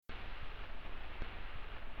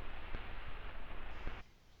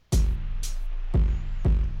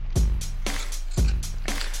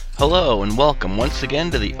Hello and welcome once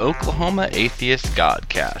again to the Oklahoma Atheist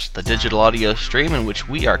Godcast, the digital audio stream in which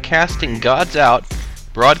we are casting gods out,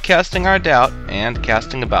 broadcasting our doubt, and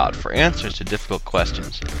casting about for answers to difficult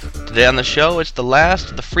questions. Today on the show, it's the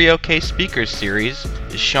last of the Free OK Speakers series,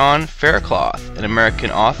 is Sean Faircloth, an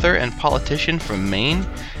American author and politician from Maine.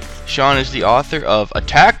 Sean is the author of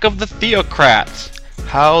Attack of the Theocrats,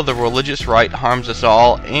 How the Religious Right Harms Us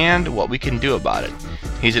All, and What We Can Do About It.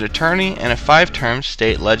 He's an attorney and a 5-term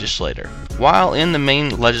state legislator. While in the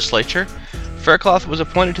Maine legislature, Faircloth was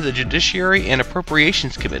appointed to the Judiciary and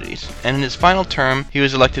Appropriations Committees, and in his final term, he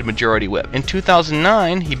was elected Majority Whip. In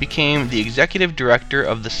 2009, he became the executive director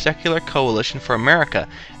of the Secular Coalition for America,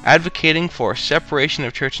 advocating for separation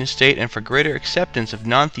of church and state and for greater acceptance of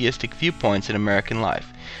non-theistic viewpoints in American life.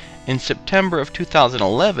 In September of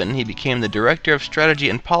 2011, he became the Director of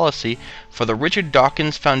Strategy and Policy for the Richard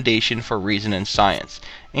Dawkins Foundation for Reason and Science,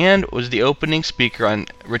 and was the opening speaker on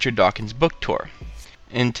Richard Dawkins' book tour.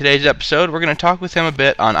 In today's episode, we're going to talk with him a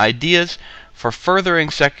bit on ideas for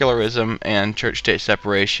furthering secularism and church-state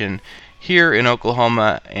separation here in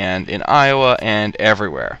Oklahoma and in Iowa and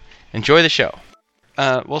everywhere. Enjoy the show.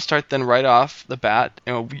 We'll start then right off the bat.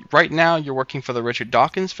 Right now, you're working for the Richard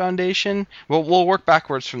Dawkins Foundation. We'll work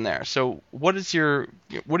backwards from there. So, what are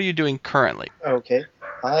you doing currently? Okay,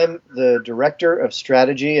 I'm the Director of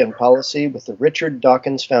Strategy and Policy with the Richard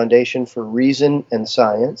Dawkins Foundation for Reason and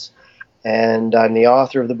Science, and I'm the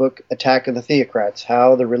author of the book Attack of the Theocrats: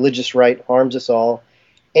 How the Religious Right Harms Us All,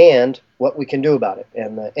 and What We Can Do About It.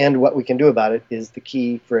 And what we can do about it is the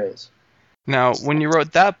key phrase. Now, when you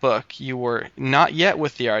wrote that book, you were not yet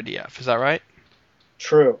with the RDF, is that right?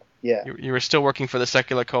 True, yeah. You were still working for the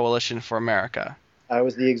Secular Coalition for America. I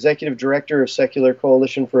was the executive director of Secular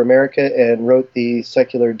Coalition for America and wrote the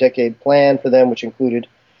Secular Decade Plan for them, which included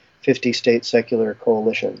 50 state secular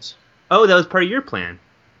coalitions. Oh, that was part of your plan.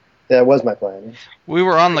 That was my plan. We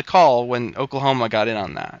were on the call when Oklahoma got in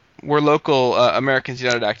on that. We're local Americans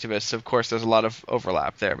United activists. Of course, there's a lot of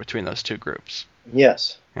overlap there between those two groups.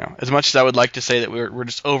 Yes. As much as I would like to say that we're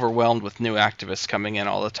just overwhelmed with new activists coming in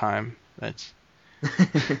all the time, that's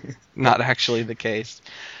not actually the case.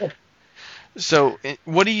 So,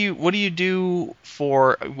 what do you do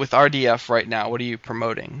with RDF right now? What are you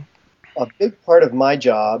promoting? A big part of my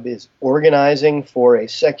job is organizing for a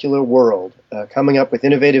secular world, coming up with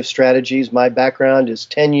innovative strategies. My background is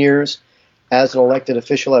 10 years as an elected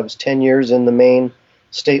official. I was 10 years in the Maine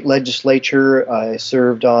state legislature. I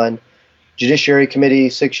served on Judiciary Committee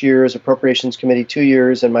 6 years, Appropriations Committee 2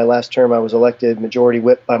 years, and my last term I was elected Majority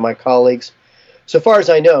Whip by my colleagues. So far as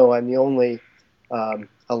I know, I'm the only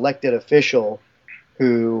elected official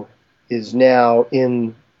who is now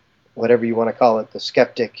in whatever you want to call it, the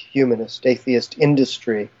skeptic, humanist, atheist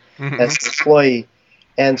industry as an employee.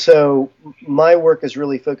 And so my work is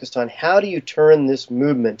really focused on how do you turn this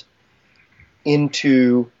movement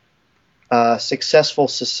into successful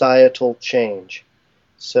societal change.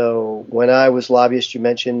 So when I was lobbyist, you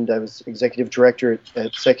mentioned I was executive director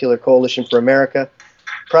at Secular Coalition for America.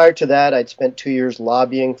 Prior to that, I'd spent 2 years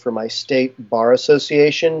lobbying for my state bar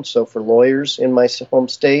association, so for lawyers in my home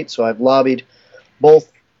state. So I've lobbied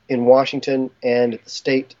both in Washington and at the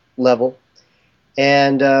state level.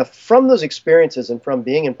 And from those experiences and from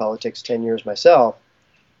being in politics 10 years myself,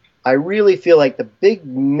 I really feel like the big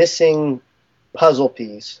missing puzzle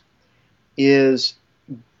piece is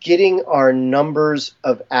getting our numbers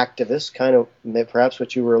of activists, kind of perhaps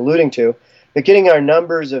what you were alluding to, but getting our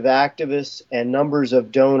numbers of activists and numbers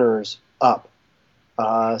of donors up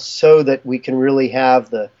so that we can really have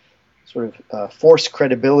the sort of force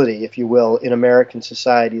credibility, if you will, in American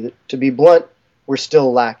society. That, to be blunt, we're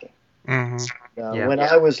still lacking. When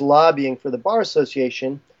I was lobbying for the Bar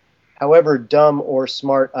Association, however dumb or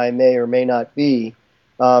smart I may or may not be,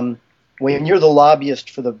 when you're the lobbyist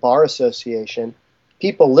for the Bar Association,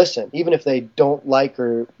 people listen. Even if they don't like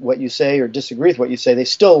what you say or disagree with what you say, they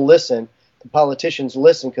still listen. The politicians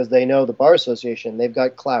listen because they know the Bar Association. They've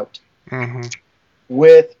got clout.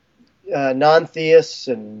 With non-theists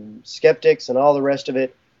and skeptics and all the rest of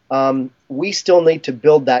it, we still need to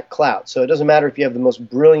build that clout. So it doesn't matter if you have the most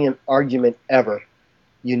brilliant argument ever.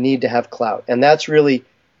 You need to have clout. And that's really,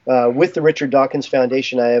 with the Richard Dawkins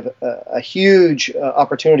Foundation, I have a huge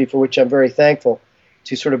opportunity for which I'm very thankful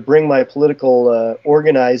to sort of bring my political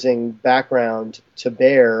organizing background to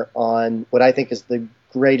bear on what I think is the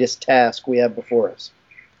greatest task we have before us.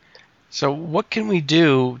 So what can we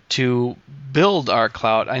do to build our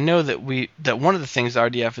clout? I know that one of the things the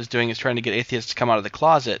RDF is doing is trying to get atheists to come out of the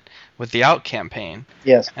closet with the Out campaign.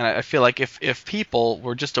 Yes. And I feel like if people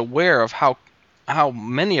were just aware of how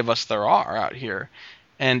many of us there are out here,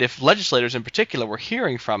 And if legislators in particular were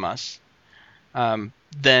hearing from us,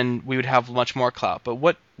 then we would have much more clout. But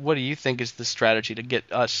what do you think is the strategy to get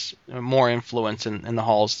us more influence in the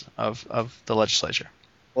halls of the legislature?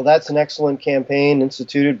 Well, that's an excellent campaign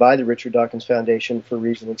instituted by the Richard Dawkins Foundation for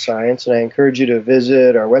Reason and Science, and I encourage you to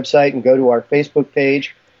visit our website and go to our Facebook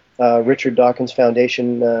page, Richard Dawkins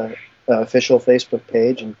Foundation official Facebook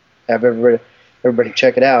page, and have everybody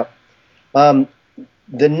check it out.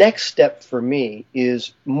 The next step for me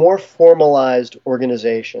is more formalized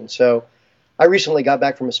organization. So I recently got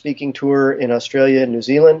back from a speaking tour in Australia and New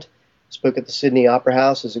Zealand, spoke at the Sydney Opera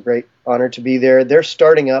House. It was a great honor to be there. They're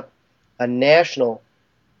starting up a national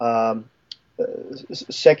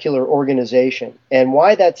secular organization. And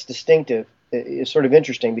why that's distinctive is sort of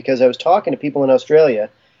interesting, because I was talking to people in Australia,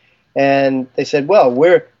 and they said, well,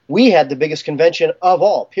 we had the biggest convention of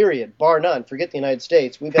all, period, bar none. Forget the United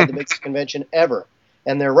States. We've had the biggest convention ever.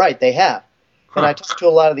 And they're right, they have. And I talked to a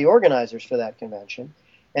lot of the organizers for that convention,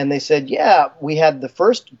 and they said, yeah, we had the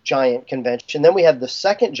first giant convention, then we had the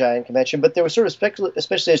second giant convention, but there was sort of,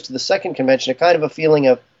 especially as to the second convention, a kind of a feeling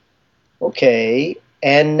of, okay,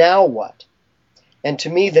 and now what? And to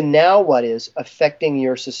me, the now what is affecting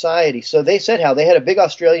your society. So they said how they had a big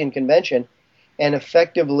Australian convention, and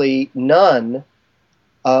effectively none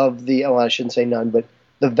of the, I shouldn't say none, but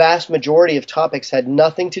the vast majority of topics had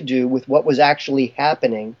nothing to do with what was actually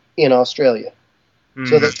happening in Australia.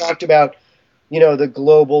 So they talked about, the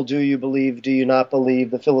global, do you believe, do you not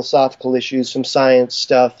believe, the philosophical issues, some science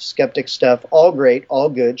stuff, skeptic stuff, all great, all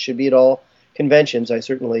good, should be at all conventions. I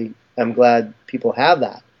certainly am glad people have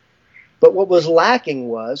that. But what was lacking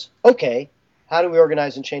was, okay, how do we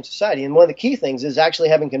organize and change society? And one of the key things is actually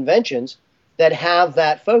having conventions that have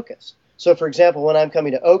that focus. So, for example, when I'm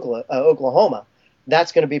coming to Oklahoma,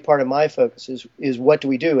 that's going to be part of my focus is what do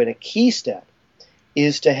we do? And a key step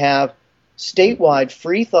is to have statewide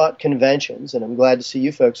free thought conventions, and I'm glad to see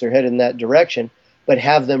you folks are headed in that direction, but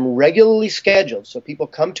have them regularly scheduled so people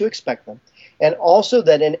come to expect them. And also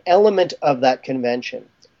that an element of that convention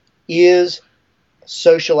is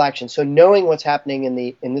social action. So knowing what's happening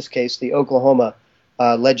in this case, the Oklahoma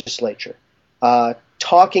legislature,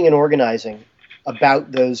 talking and organizing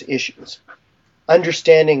about those issues,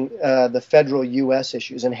 understanding the federal U.S.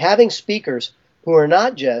 issues, and having speakers who are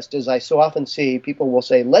not just, as I so often see, people will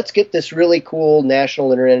say, let's get this really cool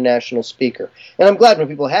national and international speaker. And I'm glad when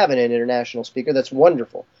people have an international speaker. That's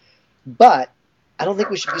wonderful. But I don't think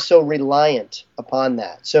we should be so reliant upon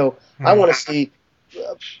that. So I want to see,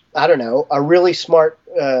 a really smart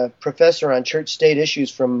professor on church-state issues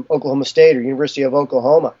from Oklahoma State or University of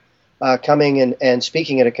Oklahoma coming and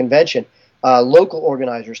speaking at a convention. Local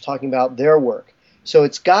organizers talking about their work. So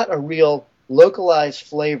it's got a real localized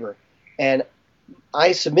flavor. And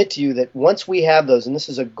I submit to you that once we have those, and this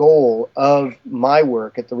is a goal of my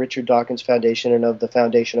work at the Richard Dawkins Foundation and of the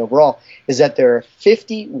foundation overall, is that there are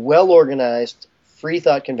 50 well-organized free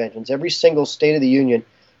thought conventions, every single state of the union,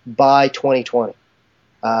 by 2020,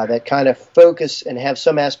 that kind of focus and have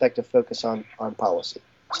some aspect of focus on policy.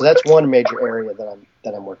 So that's one major area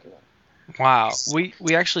that I'm working on. Wow,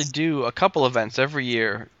 we actually do a couple events every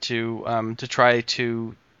year to try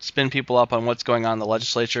to spin people up on what's going on in the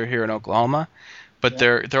legislature here in Oklahoma, but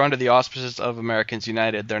they're under the auspices of Americans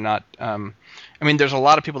United. They're not. There's a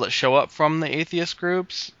lot of people that show up from the atheist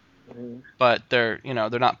groups, but they're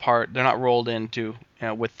not rolled into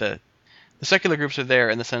with the secular groups are there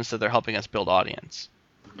in the sense that they're helping us build audience.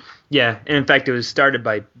 Yeah, and in fact, it was started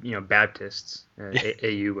by Baptists.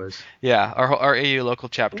 AU was. Yeah, our AU local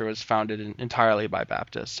chapter was founded entirely by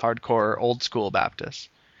Baptists, hardcore, old school Baptists.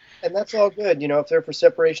 And that's all good. If they're for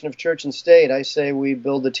separation of church and state, I say we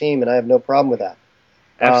build a team, and I have no problem with that.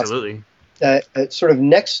 Absolutely. Sort of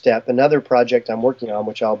next step, another project I'm working on,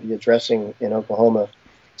 which I'll be addressing in Oklahoma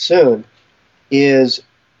soon, is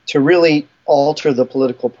to really alter the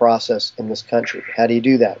political process in this country. How do you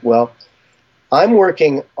do that? Well, I'm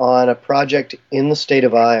working on a project in the state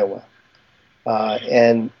of Iowa.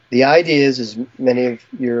 And the idea is, as many of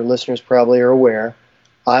your listeners probably are aware,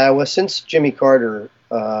 Iowa, since Jimmy Carter,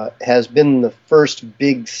 has been the first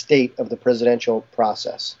big state of the presidential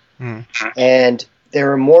process. And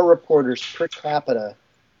there are more reporters per capita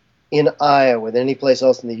in Iowa than any place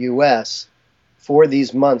else in the U.S. for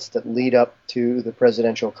these months that lead up to the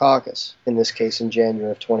presidential caucus, in this case in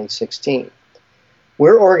January of 2016.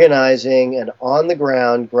 We're organizing an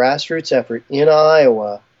on-the-ground grassroots effort in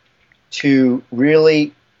Iowa to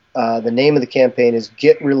really, the name of the campaign is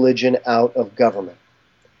Get Religion Out of Government.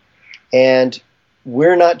 And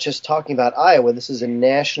we're not just talking about Iowa, this is a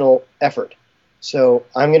national effort. So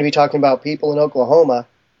I'm going to be talking about people in Oklahoma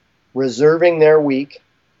reserving their week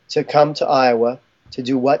to come to Iowa to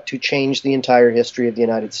do what? To change the entire history of the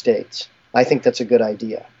United States. I think that's a good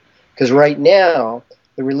idea. Because right now,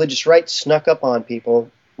 the religious right snuck up on people,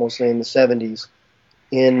 mostly in the 70s,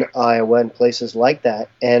 in Iowa and places like that,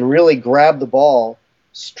 and really grabbed the ball,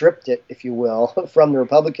 stripped it, if you will, from the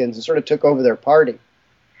Republicans and sort of took over their party.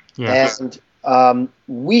 Yeah. And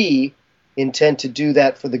we intend to do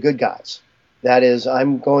that for the good guys. That is,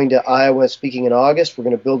 I'm going to Iowa speaking in August. We're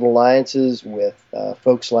going to build alliances with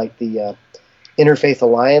folks like the Interfaith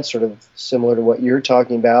Alliance, sort of similar to what you're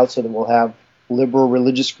talking about, so that we'll have liberal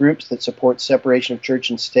religious groups that support separation of church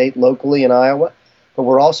and state locally in Iowa. But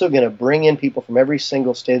we're also going to bring in people from every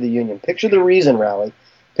single state of the union. Picture the Reason Rally.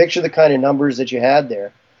 Picture the kind of numbers that you had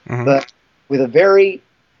there, but with a very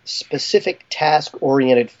specific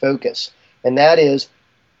task-oriented focus, and that is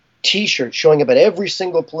T-shirts showing up at every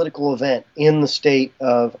single political event in the state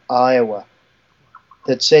of Iowa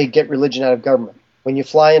that say, get religion out of government. When you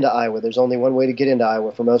fly into Iowa, there's only one way to get into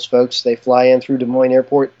Iowa for most folks. They fly in through Des Moines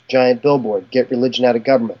Airport, giant billboard, get religion out of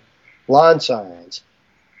government. Lawn signs,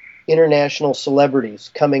 international celebrities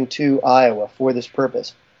coming to Iowa for this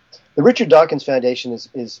purpose. The Richard Dawkins Foundation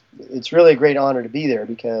is it's really a great honor to be there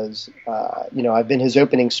because, I've been his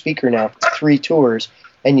opening speaker now for 3 tours,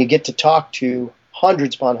 and you get to talk to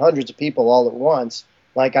hundreds upon hundreds of people all at once,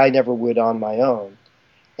 like I never would on my own.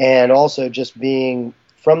 And also just being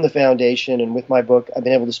from the foundation and with my book, I've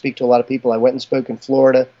been able to speak to a lot of people. I went and spoke in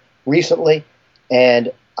Florida recently,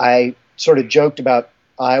 and I sort of joked about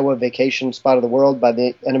Iowa, vacation spot of the world. By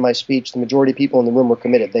the end of my speech, the majority of people in the room were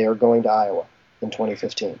committed. They are going to Iowa in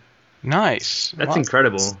 2015. Nice. That's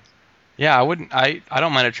incredible. Yeah, I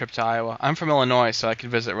don't mind a trip to Iowa. I'm from Illinois, so I could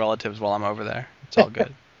visit relatives while I'm over there. It's all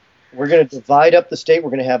good. We're going to divide up the state. We're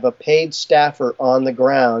going to have a paid staffer on the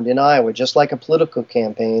ground in Iowa, just like a political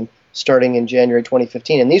campaign, starting in January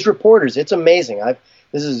 2015. And these reporters, it's amazing. I'm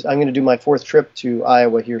going to do my 4th trip to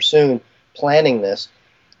Iowa here soon, planning this.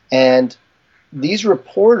 And these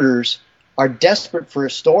reporters are desperate for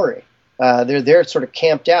a story. They're sort of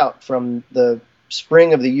camped out from the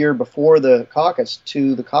spring of the year before the caucus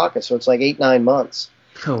to the caucus. So it's like 8-9 months.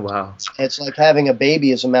 Oh, wow. It's like having a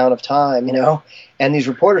baby's amount of time, and these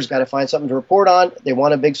reporters got to find something to report on. They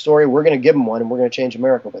want a big story. We're going to give them one, and we're going to change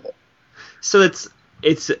America with it. So it's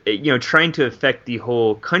trying to affect the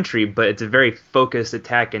whole country, but it's a very focused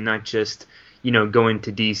attack and not just, going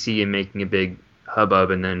to D.C. and making a big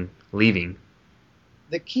hubbub and then leaving.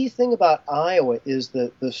 The key thing about Iowa is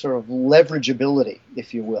the sort of leverageability,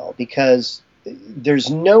 if you will, because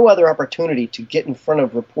there's no other opportunity to get in front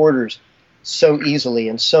of reporters so easily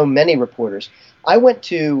and so many reporters. I went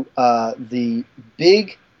to the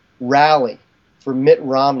big rally for Mitt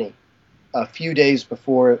Romney a few days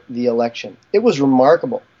before the election. It was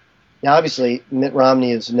remarkable. Now, obviously, Mitt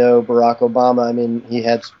Romney is no Barack Obama. I mean,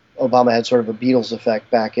 Obama had sort of a Beatles effect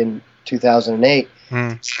back in 2008.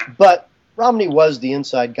 But Romney was the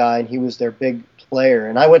inside guy, and he was their big player.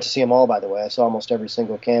 And I went to see them all, by the way. I saw almost every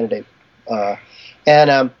single candidate.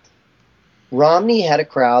 Romney had a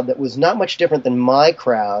crowd that was not much different than my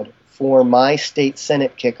crowd for my state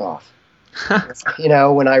Senate kickoff.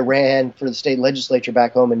 When I ran for the state legislature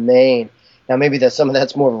back home in Maine. Now, maybe some of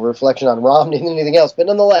that's more of a reflection on Romney than anything else, but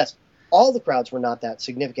nonetheless, all the crowds were not that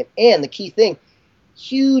significant. And the key thing,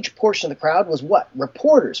 huge portion of the crowd was what?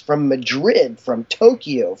 Reporters from Madrid, from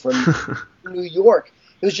Tokyo, from New York.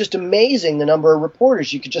 It was just amazing the number of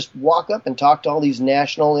reporters. You could just walk up and talk to all these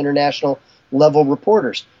national, international level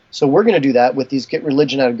reporters. So we're going to do that with these Get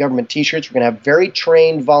Religion Out of Government T-shirts. We're going to have very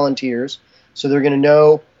trained volunteers, so they're going to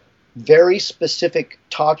know very specific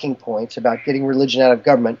talking points about getting religion out of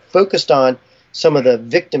government, focused on some of the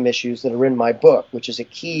victim issues that are in my book, which is a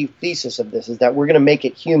key thesis of this, is that we're going to make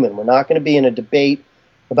it human. We're not going to be in a debate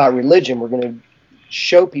about religion. We're going to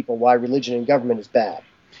show people why religion and government is bad.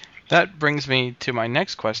 That brings me to my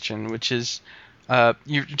next question, which is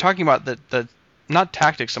you're talking about the not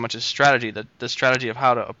tactics so much as strategy, the strategy of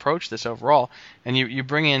how to approach this overall, and you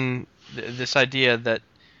bring in this idea that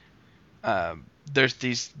there's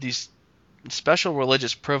these special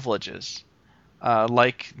religious privileges,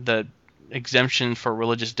 like the exemption for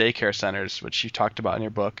religious daycare centers, which you talked about in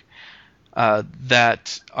your book,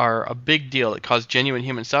 that are a big deal, that cause genuine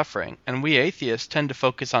human suffering. And we atheists tend to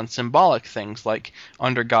focus on symbolic things like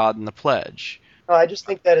under God and the pledge. I just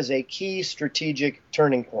think that is a key strategic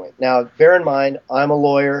turning point. Now, bear in mind, I'm a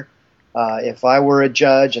lawyer. If I were a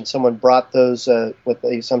judge and someone brought those, what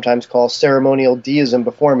they sometimes call ceremonial deism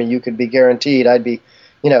before me, you could be guaranteed I'd be,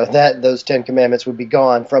 those 10 commandments would be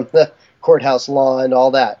gone from the courthouse law and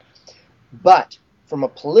all that. But from a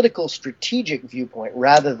political strategic viewpoint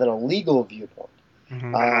rather than a legal viewpoint,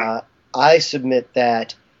 I submit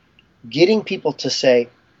that getting people to say,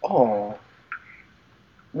 oh,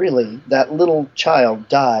 really, that little child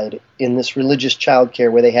died in this religious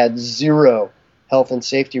childcare where they had zero health and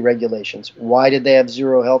safety regulations. Why did they have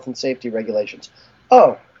zero health and safety regulations?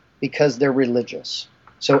 Oh, because they're religious.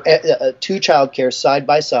 So two childcares side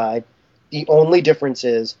by side, the only difference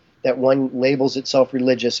is that one labels itself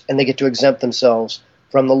religious and they get to exempt themselves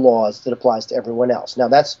from the laws that applies to everyone else. Now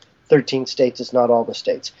that's 13 states, it's not all the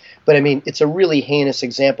states. But I mean, it's a really heinous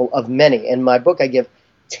example of many. In my book, I give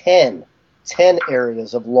 10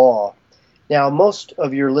 areas of law. Now, most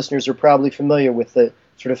of your listeners are probably familiar with the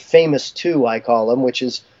sort of famous two, I call them, which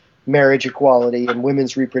is marriage equality and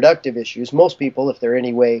women's reproductive issues. Most people, if they're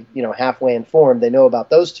any way, halfway informed, they know about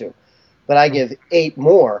those two. But I give 8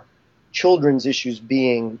 more, children's issues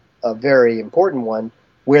being a very important one,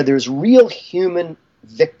 where there's real human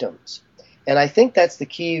victims. And I think that's the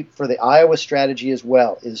key for the Iowa strategy as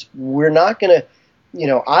well, is we're not going to,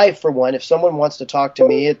 I, for one, if someone wants to talk to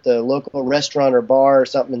me at the local restaurant or bar or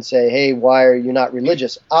something and say, hey, why are you not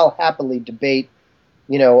religious? I'll happily debate,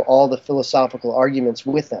 all the philosophical arguments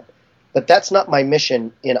with them. But that's not my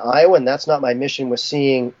mission in Iowa, and that's not my mission with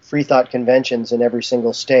seeing free thought conventions in every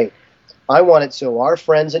single state. I want it so our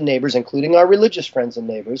friends and neighbors, including our religious friends and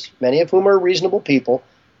neighbors, many of whom are reasonable people,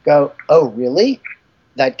 go, oh, really?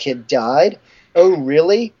 That kid died? Oh,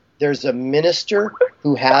 really? There's a minister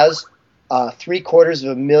who has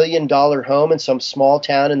 $750,000 home in some small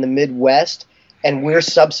town in the Midwest, and we're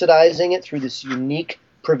subsidizing it through this unique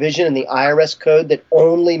provision in the IRS code that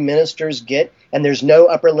only ministers get, and there's no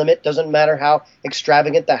upper limit, doesn't matter how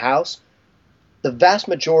extravagant the house. The vast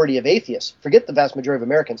majority of atheists, forget the vast majority of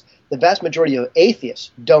Americans, the vast majority of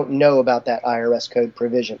atheists don't know about that IRS code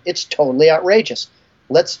provision. It's totally outrageous.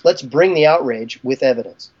 Let's bring the outrage with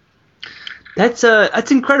evidence. That's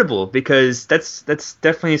incredible, because that's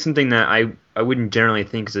definitely something that I wouldn't generally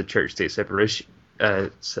think is a church-state separation,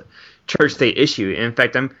 church-state issue. In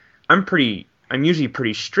fact, I'm usually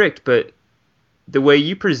pretty strict, but the way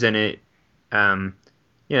you present it,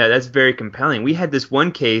 that's very compelling. We had this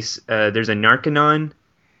one case. There's a Narconon.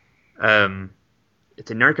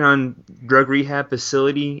 It's a Narconon drug rehab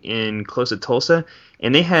facility close to Tulsa,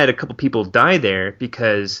 and they had a couple people die there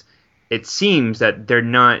because it seems that they're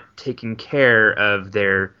not taking care of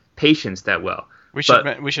their patients that well. We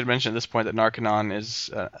should mention at this point that Narconon is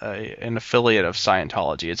an affiliate of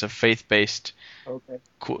Scientology. It's a faith-based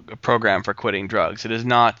program for quitting drugs. It is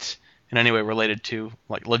not in any way related to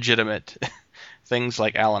like legitimate things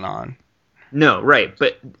like Al-Anon. No, right,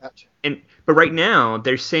 but right now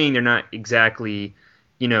they're saying they're not exactly,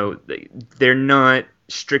 they're not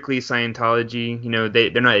strictly Scientology.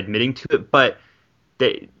 They're not admitting to it, but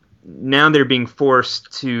now they're being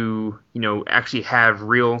forced to, actually have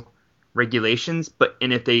real regulations. But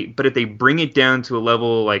if they bring it down to a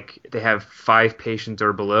level like they have 5 patients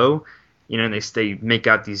or below, and they make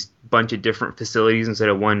out these bunch of different facilities instead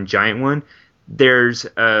of one giant one, there's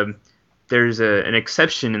an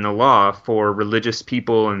exception in the law for religious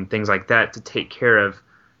people and things like that to take care of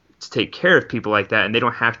people like that, and they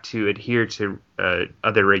don't have to adhere to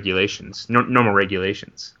other regulations, normal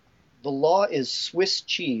regulations. The law is Swiss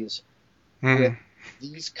cheese with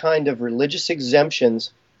these kind of religious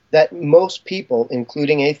exemptions that most people,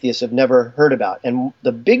 including atheists, have never heard about. And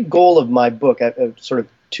the big goal of my book, sort of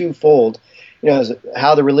twofold, is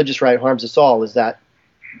how the religious right harms us all, is that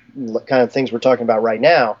kind of things we're talking about right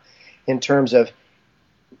now in terms of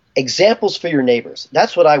examples for your neighbors.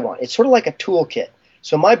 That's what I want. It's sort of like a toolkit.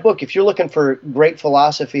 So my book, if you're looking for great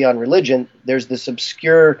philosophy on religion, there's this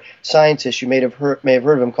obscure scientist you may have heard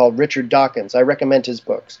of him called Richard Dawkins. I recommend his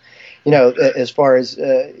books, as far as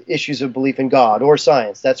issues of belief in God or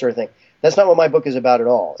science, that sort of thing. That's not what my book is about at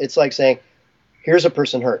all. It's like saying, here's a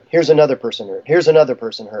person hurt, here's another person hurt, here's another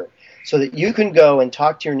person hurt, so that you can go and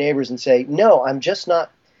talk to your neighbors and say, no, I'm just not,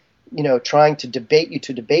 trying to debate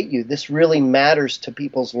you. This really matters to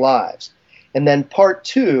people's lives. And then part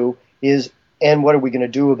 2 is, and what are we going to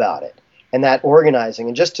do about it? And that organizing.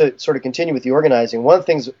 And just to sort of continue with the organizing, one of the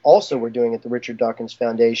things also we're doing at the Richard Dawkins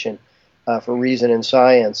Foundation for Reason and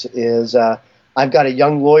Science is I've got a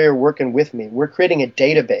young lawyer working with me. We're creating a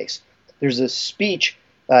database. There's a speech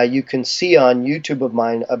you can see on YouTube of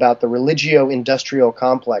mine about the religio-industrial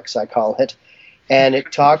complex, I call it. And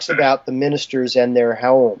it talks about the ministers and their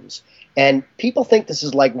homes. And people think this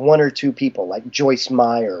is like 1 or 2 people, like Joyce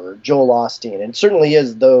Meyer or Joel Osteen. And it certainly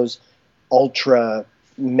is those ultra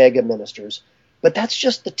mega ministers, but that's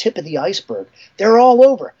just the tip of the iceberg. They're all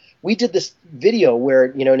over. We did this video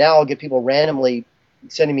where, now I'll get people randomly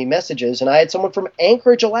sending me messages, and I had someone from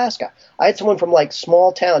Anchorage, Alaska. I had someone from like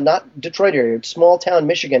small town, not Detroit area, small town,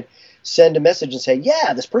 Michigan, send a message and say,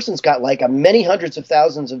 yeah, this person's got like a many hundreds of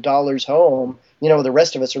thousands of dollars home. The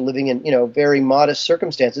rest of us are living in, very modest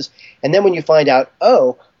circumstances. And then when you find out,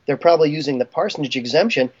 oh, they're probably using the parsonage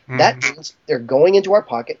exemption, that means they're going into our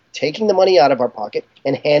pocket, taking the money out of our pocket,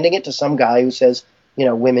 and handing it to some guy who says,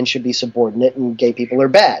 women should be subordinate and gay people are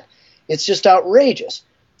bad. It's just outrageous.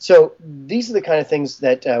 So these are the kind of things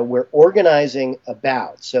that we're organizing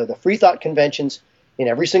about. So the Free Thought Conventions in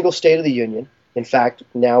every single state of the union. In fact,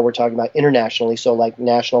 now we're talking about internationally, so like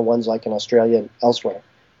national ones like in Australia and elsewhere,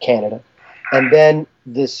 Canada. And then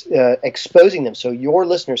this exposing them so your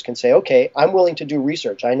listeners can say, okay, I'm willing to do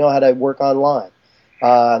research. I know how to work online.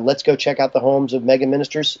 Let's go check out the homes of mega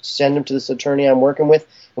ministers, send them to this attorney I'm working with.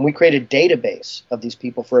 And we create a database of these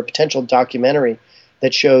people for a potential documentary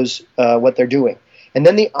that shows what they're doing. And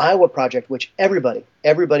then the Iowa Project, which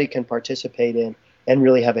everybody can participate in and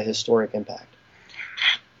really have a historic impact.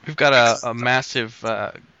 We've got a massive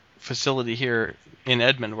facility here in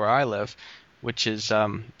Edmond, where I live, which is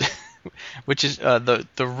the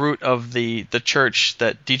root of the church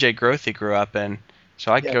that DJ Grothy grew up in.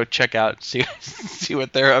 So I can go check out, see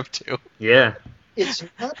what they're up to. Yeah. It's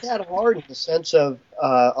not that hard in the sense of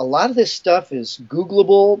a lot of this stuff is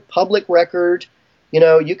Googleable, public record.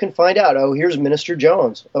 You can find out, oh, here's Minister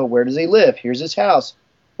Jones. Oh, where does he live? Here's his house.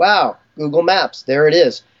 Wow, Google Maps, there it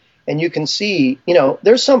is. And you can see,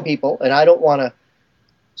 there's some people, and I don't want to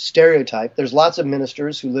stereotype, there's lots of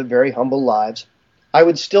ministers who live very humble lives. I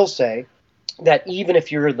would still say that even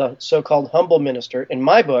if you're the so-called humble minister, in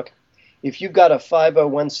my book, if you've got a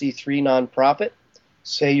 501c3 nonprofit,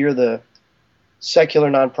 say you're the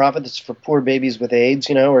secular nonprofit that's for poor babies with AIDS,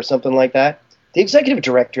 or something like that, the executive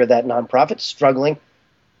director of that nonprofit is struggling.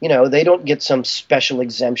 They don't get some special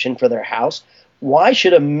exemption for their house. Why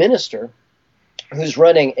should a minister who's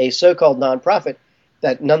running a so-called nonprofit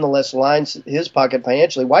that nonetheless lines his pocket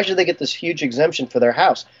financially, why should they get this huge exemption for their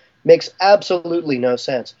house? Makes absolutely no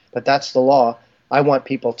sense, but that's the law. I want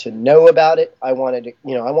people to know about it. I want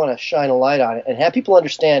to shine a light on it and have people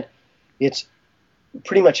understand it's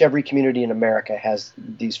pretty much every community in America has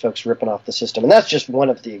these folks ripping off the system. And that's just one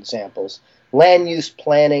of the examples. Land use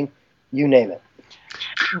planning, you name it.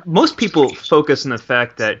 Most people focus on the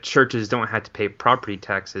fact that churches don't have to pay property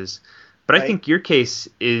taxes. But I think your case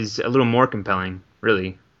is a little more compelling,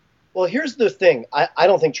 really. Well, here's the thing. I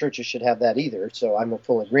don't think churches should have that either, so I'm in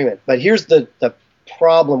full agreement. But here's the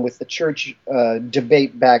problem with the church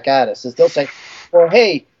debate back at us is they'll say, well,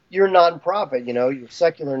 hey, you're a nonprofit, you're a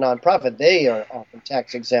secular nonprofit. They are often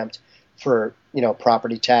tax exempt for,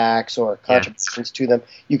 property tax or contributions to them.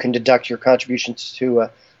 You can deduct your contributions to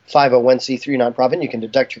a 501c3 nonprofit, and you can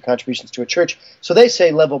deduct your contributions to a church. So they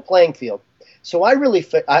say level playing field. So I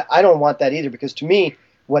don't want that either, because to me,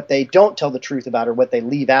 what they don't tell the truth about, or what they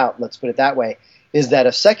leave out, let's put it that way, is that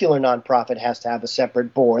a secular nonprofit has to have a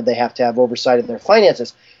separate board. They have to have oversight of their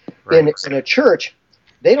finances. Right. In a church,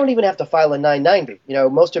 they don't even have to file a 990.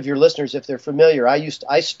 Most of your listeners, if they're familiar,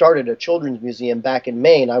 I started a children's museum back in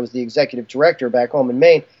Maine. I was the executive director back home in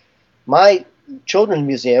Maine. My children's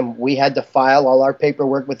museum, we had to file all our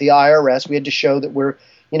paperwork with the IRS. We had to show that we're,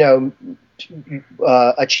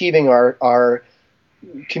 achieving our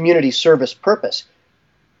community service purpose.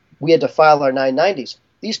 We had to file our 990s.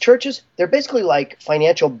 These churches, they're basically like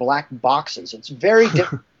financial black boxes. It's very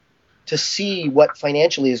difficult to see what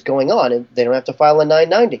financially is going on, and they don't have to file a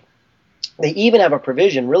 990. They even have a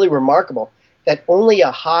provision, really remarkable, that only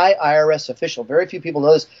a high IRS official, very few people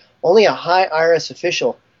know this, only a high IRS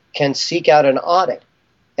official can seek out an audit.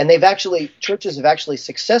 And churches have actually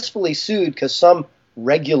successfully sued because some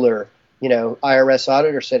regular IRS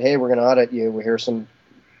auditor said, hey, we're going to audit you. We hear some,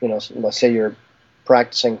 let's say you're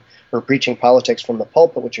practicing or preaching politics from the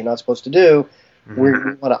pulpit, which you're not supposed to do. Mm-hmm. We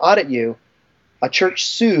want to audit you. A church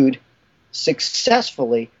sued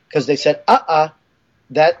successfully because they said,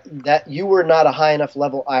 that you were not a high enough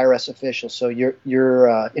level IRS official, so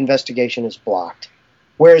your investigation is blocked.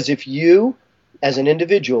 Whereas if you, as an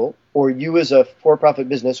individual, or you as a for-profit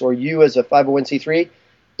business, or you as a 501c3,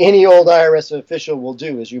 any old IRS official will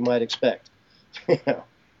do, as you might expect.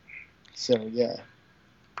 So, yeah.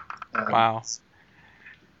 Wow.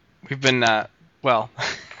 We've been,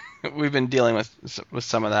 we've been dealing with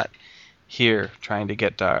some of that here, trying to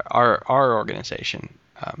get our organization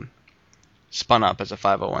spun up as a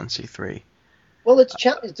 501c3. Well,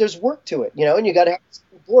 there's work to it, and you got to have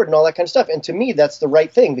a board and all that kind of stuff. And to me, that's the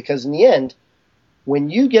right thing, because in the end, when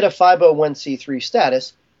you get a 501c3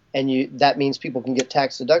 status, and that means people can get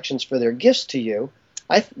tax deductions for their gifts to you,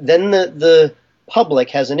 then the public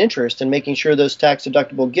has an interest in making sure those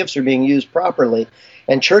tax-deductible gifts are being used properly.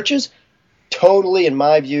 And churches, totally, in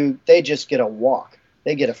my view, they just get a walk.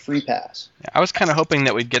 They get a free pass. Yeah, I was kind of hoping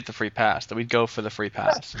that we'd get the free pass, that we'd go for the free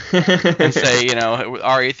pass, and say,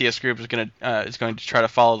 our atheist group is going to try to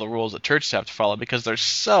follow the rules that churches have to follow because they're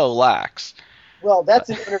so lax. Well, that's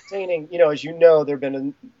an entertaining. As you know, there've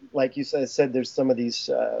been, like you said, there's some of these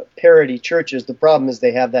parody churches. The problem is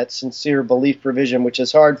they have that sincere belief provision, which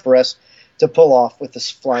is hard for us to pull off with this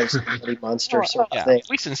flying spaghetti monster sort of thing.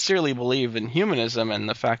 We sincerely believe in humanism and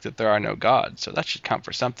the fact that there are no gods, so that should count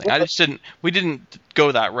for something. We didn't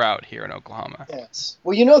go that route here in Oklahoma. Yes.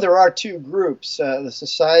 Well, there are two groups, the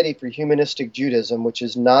Society for Humanistic Judaism, which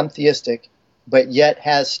is non-theistic, but yet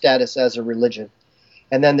has status as a religion.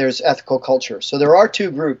 And then there's ethical culture. So there are two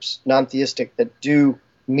groups, non-theistic, that do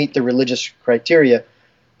meet the religious criteria,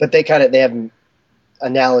 but they have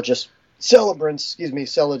analogous celebrants,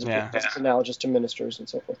 analogous to ministers and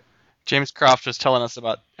so forth. James Croft was telling us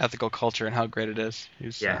about ethical culture and how great it is.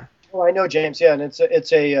 Well, I know James. Yeah, and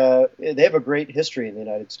they have a great history in the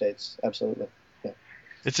United States. Absolutely. Yeah.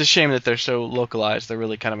 It's a shame that they're so localized. They're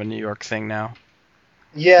really kind of a New York thing now.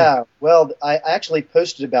 Yeah. Well, I actually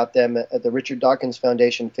posted about them at the Richard Dawkins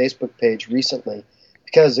Foundation Facebook page recently,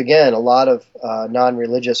 because again, a lot of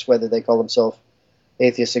non-religious, whether they call themselves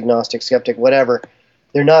atheist, agnostic, skeptic, whatever,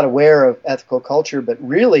 they're not aware of ethical culture, but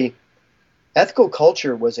really, ethical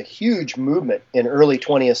culture was a huge movement in early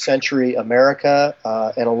 20th century America,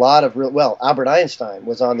 and a lot of Albert Einstein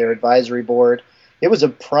was on their advisory board. It was a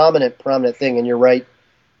prominent thing, and you're right,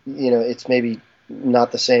 it's maybe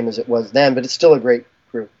not the same as it was then, but it's still a great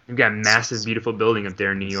group. You've got a massive, beautiful building up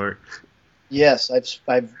there in New York. Yes,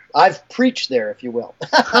 I've preached there, if you will.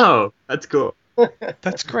 Oh, that's cool.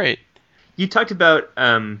 That's great. You talked about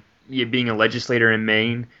you being a legislator in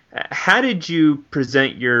Maine. How did you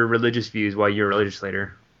present your religious views while you were a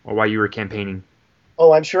legislator or while you were campaigning?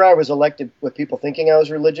 Oh, I'm sure I was elected with people thinking I was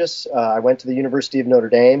religious. I went to the University of Notre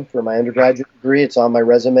Dame for my undergraduate degree. It's on my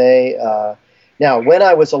resume. Now, when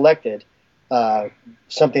I was elected,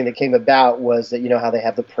 something that came about was that, how they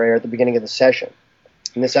have the prayer at the beginning of the session.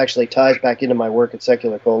 And this actually ties back into my work at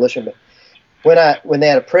Secular Coalition. But when they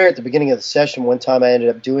had a prayer at the beginning of the session, one time I ended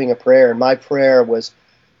up doing a prayer, and my prayer was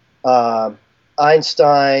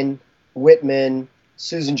Einstein, Whitman,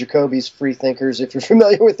 Susan Jacoby's Free Thinkers, if you're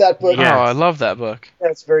familiar with that book. Yeah. Oh, I love that book.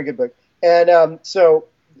 That's a very good book. And so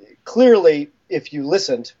clearly, if you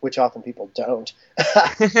listened, which often people don't,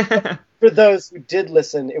 for those who did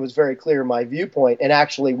listen, it was very clear my viewpoint. And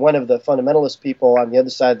actually, one of the fundamentalist people on the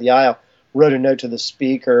other side of the aisle wrote a note to the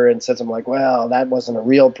speaker and said something like, well, that wasn't a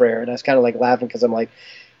real prayer. And I was kind of like laughing because I'm like,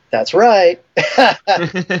 that's right.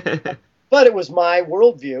 But it was my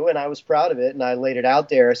worldview, and I was proud of it, and I laid it out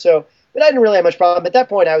there. So, but I didn't really have much problem. At that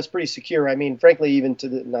point, I was pretty secure. I mean, frankly, even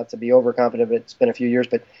not to be overconfident, but it's been a few years,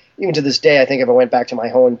 but even to this day, I think if I went back to my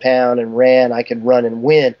hometown and ran, I could run and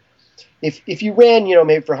win. If you ran,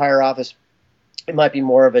 maybe for higher office, it might be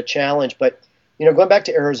more of a challenge. But, going back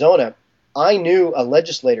to Arizona, I knew a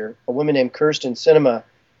legislator, a woman named Kirsten Sinema,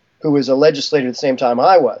 who was a legislator at the same time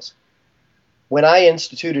I was. When I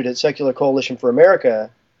instituted at Secular Coalition for America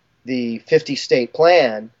the 50-state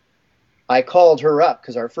plan, I called her up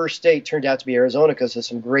because our first state turned out to be Arizona because of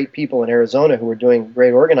some great people in Arizona who were doing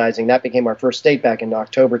great organizing. That became our first state back in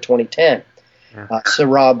October 2010. Yeah.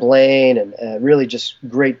 Sarah Blaine and really just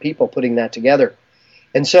great people putting that together.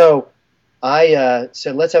 And so I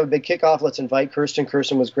said, let's have a big kickoff. Let's invite Kirsten.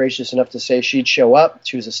 Kirsten was gracious enough to say she'd show up.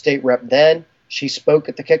 She was a state rep then. She spoke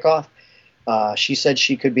at the kickoff. She said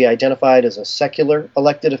she could be identified as a secular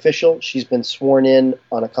elected official. She's been sworn in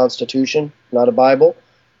on a constitution, not a Bible.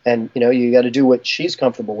 And, you got to do what she's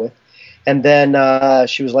comfortable with. And then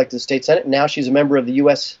she was elected to the state Senate. And now she's a member of the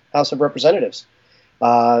U.S. House of Representatives.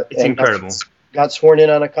 It's incredible. Got sworn in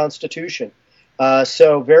on a constitution.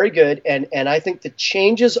 So very good. And I think the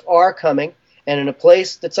changes are coming, and in a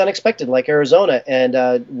place that's unexpected like Arizona.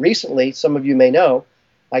 And recently, some of you may know,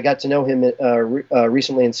 I got to know him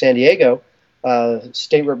recently in San Diego.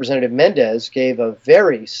 State Representative Mendez gave a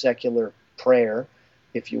very secular prayer,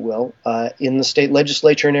 if you will, in the state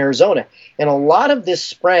legislature in Arizona. And a lot of this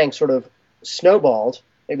sort of snowballed,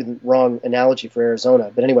 maybe the wrong analogy for Arizona,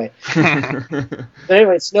 but anyway.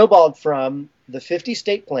 It snowballed from the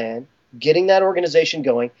 50-state plan, getting that organization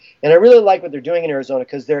going. And I really like what they're doing in Arizona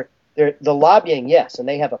because they're the lobbying, yes, and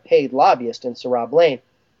they have a paid lobbyist in Sarah Blaine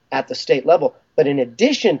at the state level. But in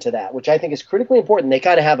addition to that, which I think is critically important, they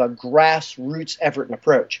kind of have a grassroots effort and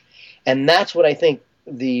approach. And that's what I think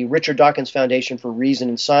the Richard Dawkins Foundation for Reason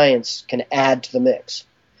and Science can add to the mix.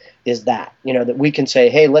 is that, that we can say,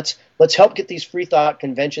 hey, let's help get these free thought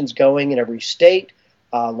conventions going in every state.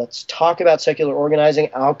 Let's talk about secular organizing.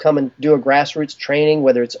 I'll come and do a grassroots training,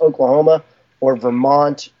 whether it's Oklahoma or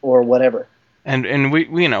Vermont or whatever. And we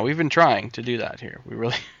we've been trying to do that here. We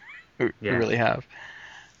really we really have.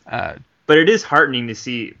 But it is heartening to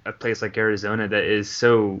see a place like Arizona that is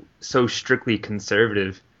so strictly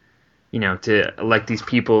conservative, to elect these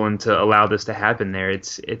people and to allow this to happen there.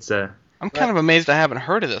 I'm kind of amazed I haven't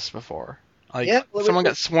heard of this before. Someone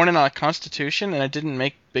got sworn in on a constitution and it didn't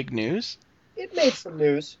make big news. It made some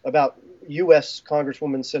news about U.S.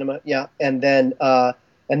 Congresswoman Sinema, and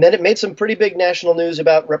then it made some pretty big national news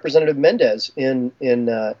about Representative Mendez in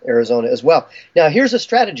Arizona as well. Now, here's a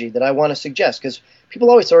strategy that I want to suggest, because people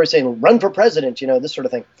always saying, run for president, this sort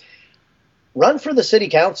of thing. Run for the city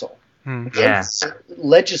council,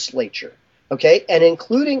 legislature, okay? And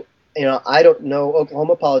including, I don't know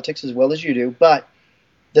Oklahoma politics as well as you do, but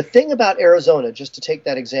the thing about Arizona, just to take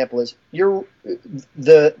that example, is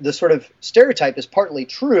the sort of stereotype is partly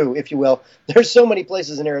true, if you will. There's so many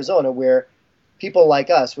places in Arizona where people like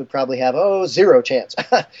us would probably have, zero chance,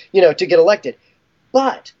 to get elected.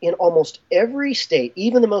 But in almost every state,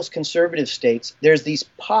 even the most conservative states, there's these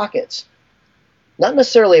pockets. Not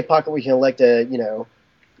necessarily a pocket where you can elect a,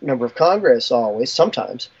 member of Congress always,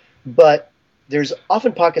 sometimes, but there's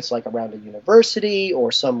often pockets like around a university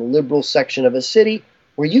or some liberal section of a city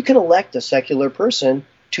where you can elect a secular person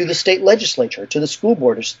to the state legislature, to the school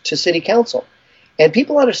board, or to city council. And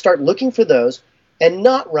people ought to start looking for those and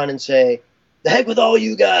not run and say, the heck with all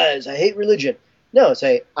you guys, I hate religion. No,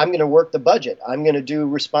 say, I'm going to work the budget. I'm going to do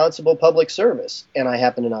responsible public service, and I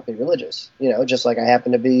happen to not be religious, just like I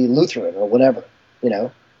happen to be Lutheran or whatever,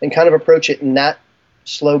 and kind of approach it in that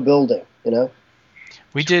slow building,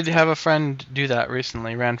 We did have a friend do that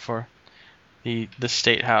recently, ran for the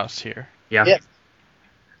state house here. Yeah.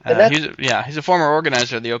 He's a former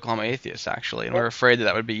organizer of the Oklahoma Atheists, actually, and we're afraid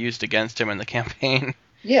that would be used against him in the campaign.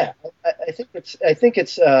 Yeah, I think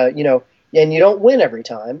it's and you don't win every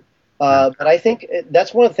time, but I think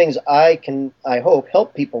that's one of the things I hope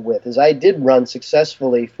help people with. Is I did run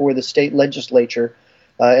successfully for the state legislature,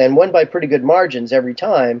 and won by pretty good margins every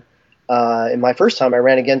time. In my first time, I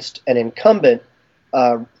ran against an incumbent,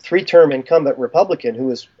 3-term incumbent Republican who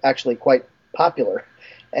was actually quite popular,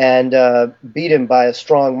 and beat him by a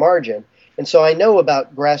strong margin. And so I know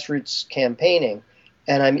about grassroots campaigning,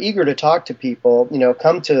 and I'm eager to talk to people,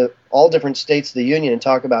 come to all different states of the union and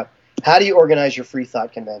talk about how do you organize your free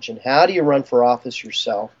thought convention? How do you run for office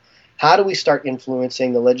yourself? How do we start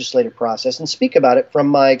influencing the legislative process, and speak about it from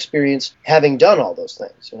my experience having done all those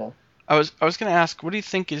things, I was going to ask, what do you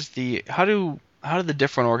think is how do the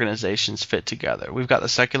different organizations fit together? We've got the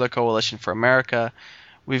Secular Coalition for America.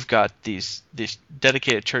 We've got these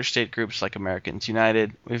dedicated church-state groups like Americans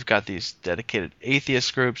United. We've got these dedicated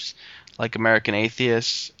atheist groups like American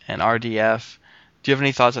Atheists and RDF. Do you have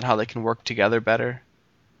any thoughts on how they can work together better?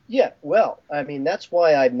 Yeah, well, I mean, that's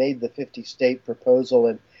why I made the 50-state proposal.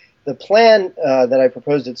 And the plan that I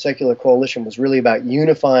proposed at Secular Coalition was really about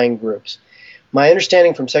unifying groups. My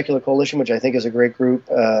understanding from Secular Coalition, which I think is a great group,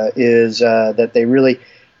 is that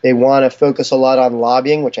they want to focus a lot on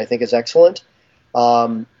lobbying, which I think is excellent.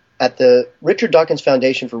 At the Richard Dawkins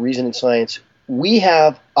Foundation for Reason and Science, we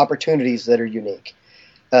have opportunities that are unique.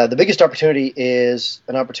 The biggest opportunity is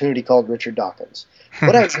an opportunity called Richard Dawkins.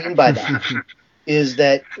 What I mean by that is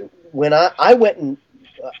that when I went and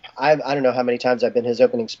I don't know how many times I've been his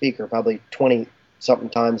opening speaker, probably 20-something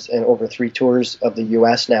times and over 3 tours of the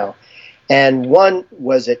U.S. now. And one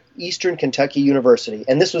was at Eastern Kentucky University.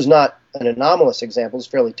 And this was not an anomalous example. It's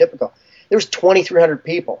fairly typical. There was 2,300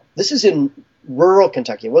 people. This is in rural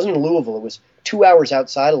Kentucky. It wasn't in Louisville. It was 2 hours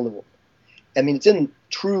outside of Louisville. I mean, it's in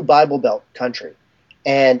true Bible Belt country.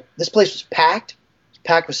 And this place was packed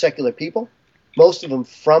with secular people, most of them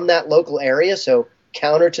from that local area, so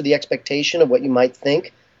counter to the expectation of what you might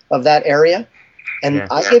think of that area. And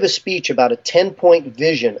I gave a speech about a 10-point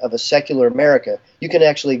vision of a secular America. You can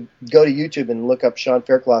actually go to YouTube and look up Sean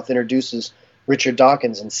Faircloth introduces Richard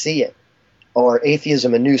Dawkins and see it. Or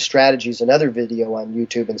Atheism and New Strategies, another video on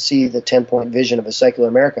YouTube, and see the 10-point vision of a secular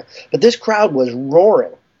America. But this crowd was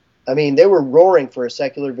roaring. I mean, they were roaring for a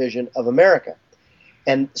secular vision of America.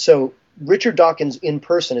 And so Richard Dawkins in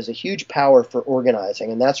person is a huge power for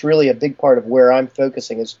organizing, and that's really a big part of where I'm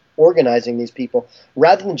focusing, is organizing these people,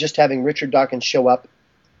 rather than just having Richard Dawkins show up,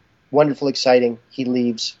 wonderful, exciting, he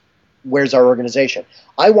leaves, where's our organization?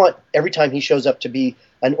 I want every time he shows up to be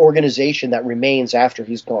an organization that remains after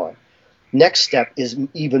he's gone. Next step is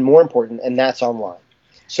even more important, and that's online.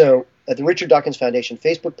 So at the Richard Dawkins Foundation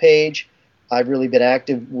Facebook page, I've really been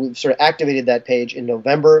active. We've sort of activated that page in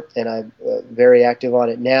November, and I'm very active on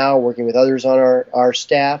it now, working with others on our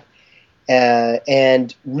staff.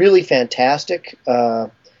 And really fantastic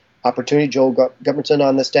opportunity. Joel Gudbranson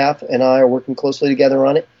on the staff and I are working closely together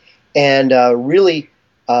on it. And really,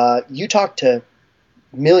 you talk to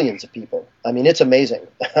millions of people. I mean, it's amazing.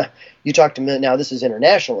 You talk to now this is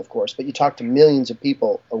international, of course, but you talk to millions of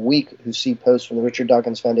people a week who see posts from the Richard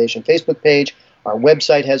Dawkins Foundation Facebook page. Our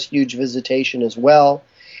website has huge visitation as well.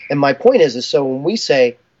 And my point is so when we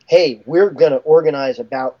say, hey, we're going to organize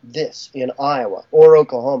about this in Iowa or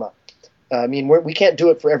Oklahoma, I mean, we can't do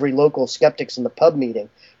it for every local skeptics in the pub meeting,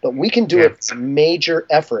 but we can do it for major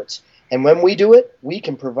efforts. And when we do it, we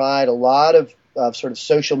can provide a lot of sort of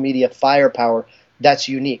social media firepower that's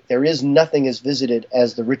unique. There is nothing as visited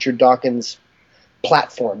as the Richard Dawkins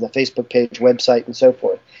platform, the Facebook page, website, and so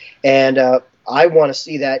forth. And I want to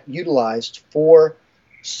see that utilized for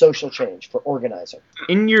social change, for organizing.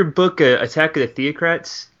 In your book, Attack of the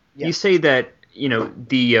Theocrats, you say that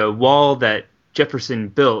the wall that Jefferson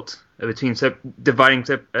built between dividing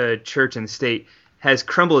church and state has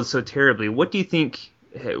crumbled so terribly. What do you think?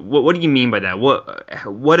 What do you mean by that?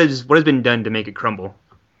 What has been done to make it crumble?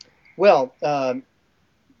 Well,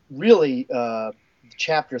 really,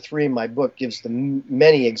 Chapter 3 in my book gives the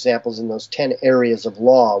many examples in those 10 areas of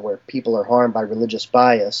law where people are harmed by religious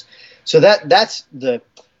bias. So that's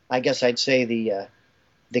I guess I'd say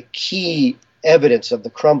the key evidence of the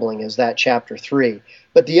crumbling is that Chapter 3.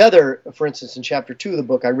 But the other, for instance, in Chapter 2 of the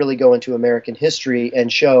book, I really go into American history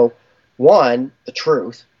and show, one, the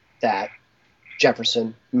truth that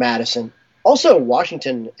Jefferson, Madison, also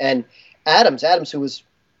Washington and Adams, who was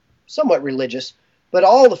somewhat religious, but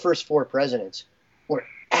all the first 4 presidents were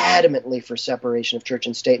adamantly for separation of church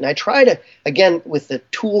and state. And I try to, again, with the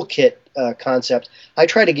toolkit concept, I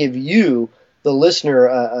try to give you, the listener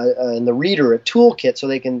and the reader, a toolkit so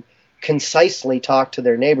they can concisely talk to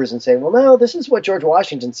their neighbors and say, well, no, this is what George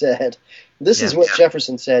Washington said. This is what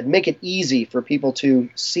Jefferson said. Make it easy for people to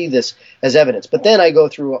see this as evidence. But then I go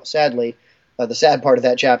through, sadly, the sad part of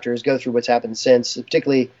that chapter is go through what's happened since,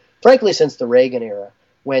 particularly, frankly, since the Reagan era,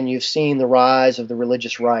 when you've seen the rise of the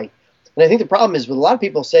religious right. And I think the problem is with a lot of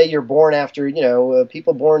people say you're born after,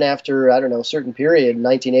 people born after, I don't know, a certain period,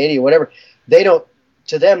 1980 or whatever, they don't,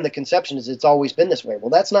 to them, the conception is it's always been this way. Well,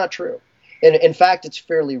 that's not true. And in fact, it's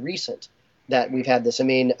fairly recent that we've had this. I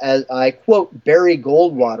mean, as I quote Barry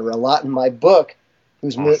Goldwater a lot in my book,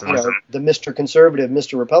 who's the Mr. Conservative,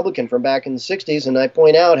 Mr. Republican from back in the 60s, and I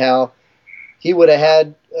point out how he would have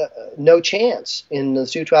had no chance in the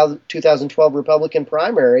 2012 Republican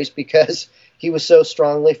primaries because he was so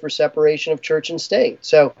strongly for separation of church and state.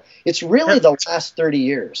 So it's really the last 30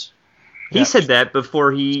 years. He said that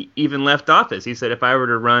before he even left office. He said if I were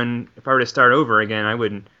to start over again, I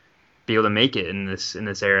wouldn't be able to make it in this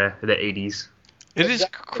era, the 80s. It is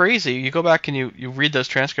crazy. You go back and you read those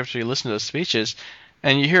transcripts or you listen to those speeches,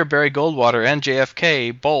 and you hear Barry Goldwater and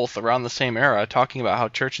JFK both around the same era talking about how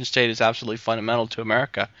church and state is absolutely fundamental to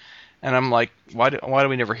America. And I'm like, why do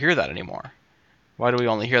we never hear that anymore? Why do we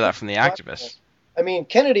only hear that from the activists? I mean,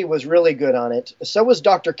 Kennedy was really good on it. So was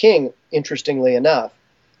Dr. King, interestingly enough.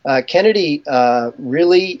 Kennedy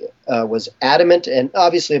really was adamant, and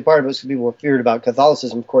obviously a part of it was people were feared about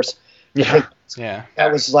Catholicism, of course. Yeah.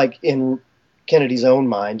 That was like in Kennedy's own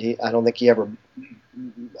mind. I don't think he ever.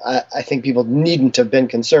 I think people needn't have been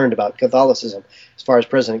concerned about Catholicism as far as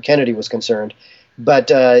President Kennedy was concerned, but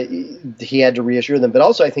he had to reassure them. But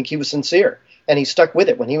also, I think he was sincere, and he stuck with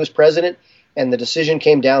it when he was president. And the decision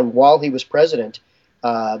came down while he was president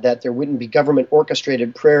that there wouldn't be government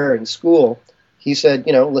orchestrated prayer in school. He said,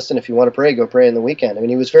 listen, if you want to pray, go pray on the weekend. I mean,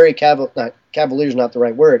 he was very cavalier is not the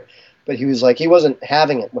right word, but he was like, he wasn't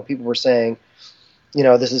having it when people were saying,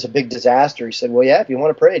 this is a big disaster. He said, well, yeah, if you want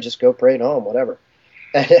to pray, just go pray at home, whatever.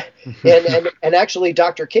 and actually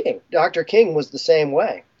Dr. King was the same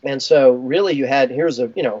way. And so really here's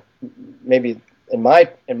a, maybe in my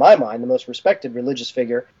mind, the most respected religious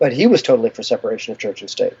figure, but he was totally for separation of church and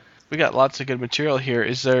state. We got lots of good material here.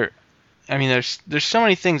 There's so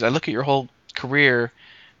many things. I look at your whole career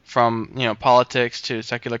from, politics to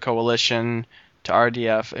Secular Coalition to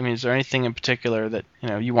RDF. I mean, is there anything in particular that,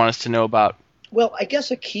 you want us to know about? Well, I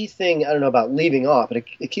guess a key thing, I don't know about leaving off, but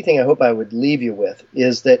a key thing I hope I would leave you with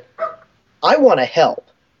is that I want to help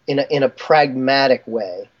in a pragmatic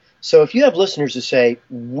way. So if you have listeners who say,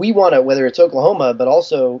 we want to, whether it's Oklahoma, but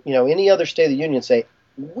also, any other state of the union, say,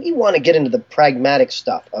 we want to get into the pragmatic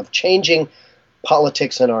stuff of changing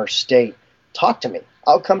politics in our state, talk to me.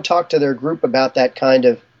 I'll come talk to their group about that kind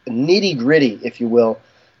of nitty-gritty, if you will,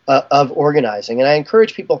 of organizing. And I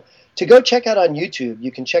encourage people, to go check out on YouTube,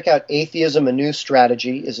 you can check out Atheism, A New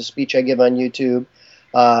Strategy is a speech I give on YouTube.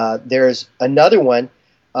 There's another one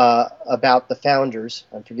about the founders.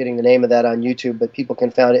 I'm forgetting the name of that on YouTube, but people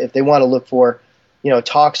can find it if they want to look for,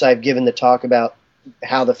 talks I've given that talk about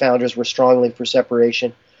how the founders were strongly for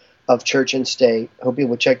separation of church and state. I hope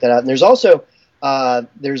people will check that out. And there's also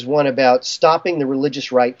there's one about stopping the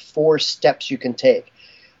religious right, 4 steps you can take.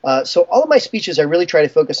 So all of my speeches, I really try to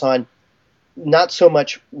focus on not so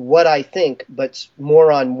much what I think, but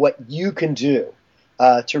more on what you can do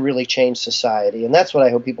to really change society. And that's what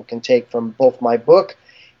I hope people can take from both my book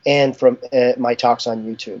and from my talks on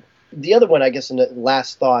YouTube. The other one, I guess, in the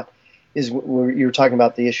last thought, is where you were talking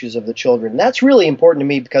about the issues of the children. That's really important to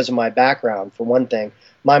me because of my background, for one thing.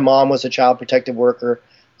 My mom was a child protective worker.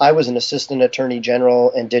 I was an assistant attorney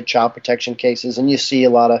general and did child protection cases, and you see a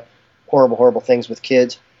lot of horrible, horrible things with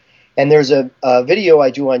kids. And there's a video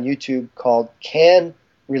I do on YouTube called Can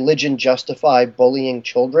Religion Justify Bullying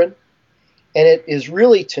Children? And it is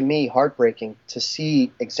really, to me, heartbreaking to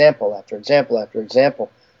see example after example after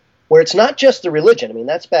example, where it's not just the religion. I mean,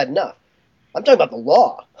 that's bad enough. I'm talking about the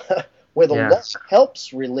law, where the law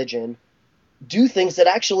helps religion do things that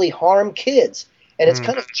actually harm kids. And it's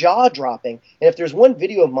kind of jaw-dropping. And if there's one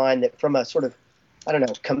video of mine that from a sort of,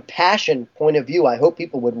 compassion point of view, I hope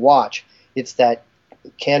people would watch, it's that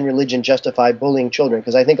Can Religion Justify Bullying Children?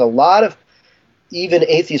 Because I think a lot of even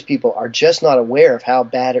atheist people are just not aware of how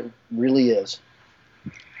bad it really is.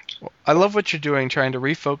 I love what you're doing, trying to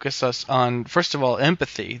refocus us on, first of all,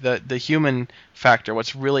 empathy, the human factor,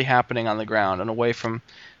 what's really happening on the ground, and away from,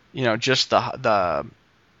 just the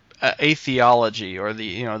atheology or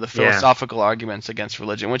the philosophical arguments against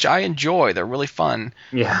religion, which I enjoy. They're really fun.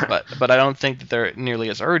 Yeah. But I don't think that they're nearly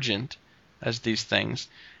as urgent as these things.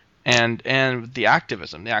 And the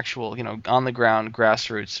activism, the actual, on the ground,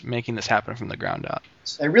 grassroots, making this happen from the ground up.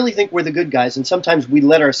 I really think we're the good guys, and sometimes we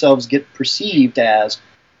let ourselves get perceived as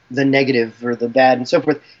the negative or the bad and so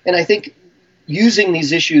forth. And I think using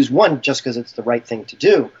these issues, one, just because it's the right thing to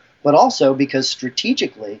do, but also because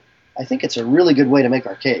strategically, I think it's a really good way to make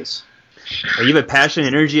our case. Well, you have a passion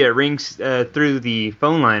and energy that rings through the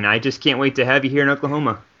phone line. I just can't wait to have you here in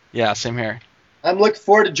Oklahoma. Yeah, same here. I'm looking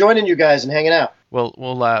forward to joining you guys and hanging out.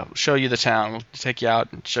 We'll show you the town. We'll take you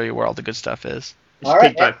out and show you where all the good stuff is. All right.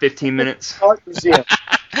 Take about 15 minutes. Art Museum.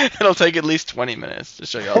 It'll take at least 20 minutes to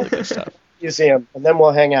show you all the good stuff. Museum, and then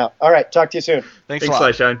we'll hang out. All right, talk to you soon. Thanks a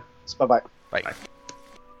lot, Sean. Bye-bye. Bye.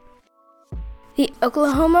 The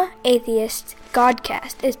Oklahoma Atheists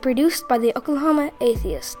Godcast is produced by the Oklahoma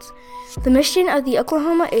Atheists. The mission of the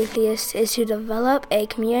Oklahoma Atheists is to develop a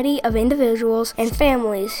community of individuals and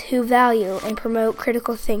families who value and promote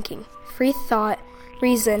critical thinking, free thought,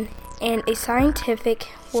 reason, and a scientific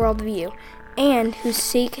worldview, and who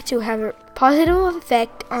seek to have a positive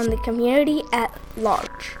effect on the community at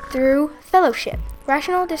large through fellowship,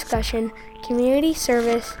 rational discussion, community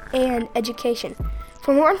service, and education.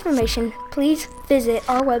 For more information, please visit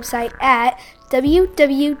our website at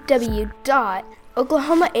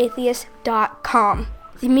www.oklahomaatheist.com.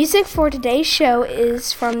 The music for today's show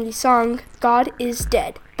is from the song God is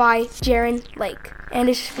Dead by Jaron Lake and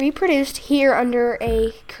is reproduced here under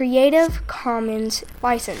a Creative Commons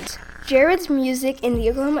license. Jared's music and the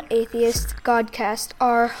Oklahoma Atheist Godcast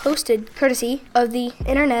are hosted courtesy of the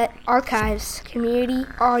Internet Archive's Community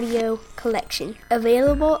Audio Collection,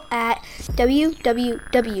 available at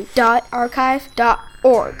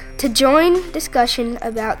www.archive.org. To join discussion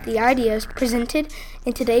about the ideas presented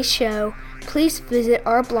in today's show, please visit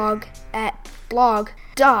our blog at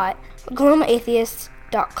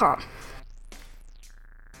blog.oklahomaatheists.com.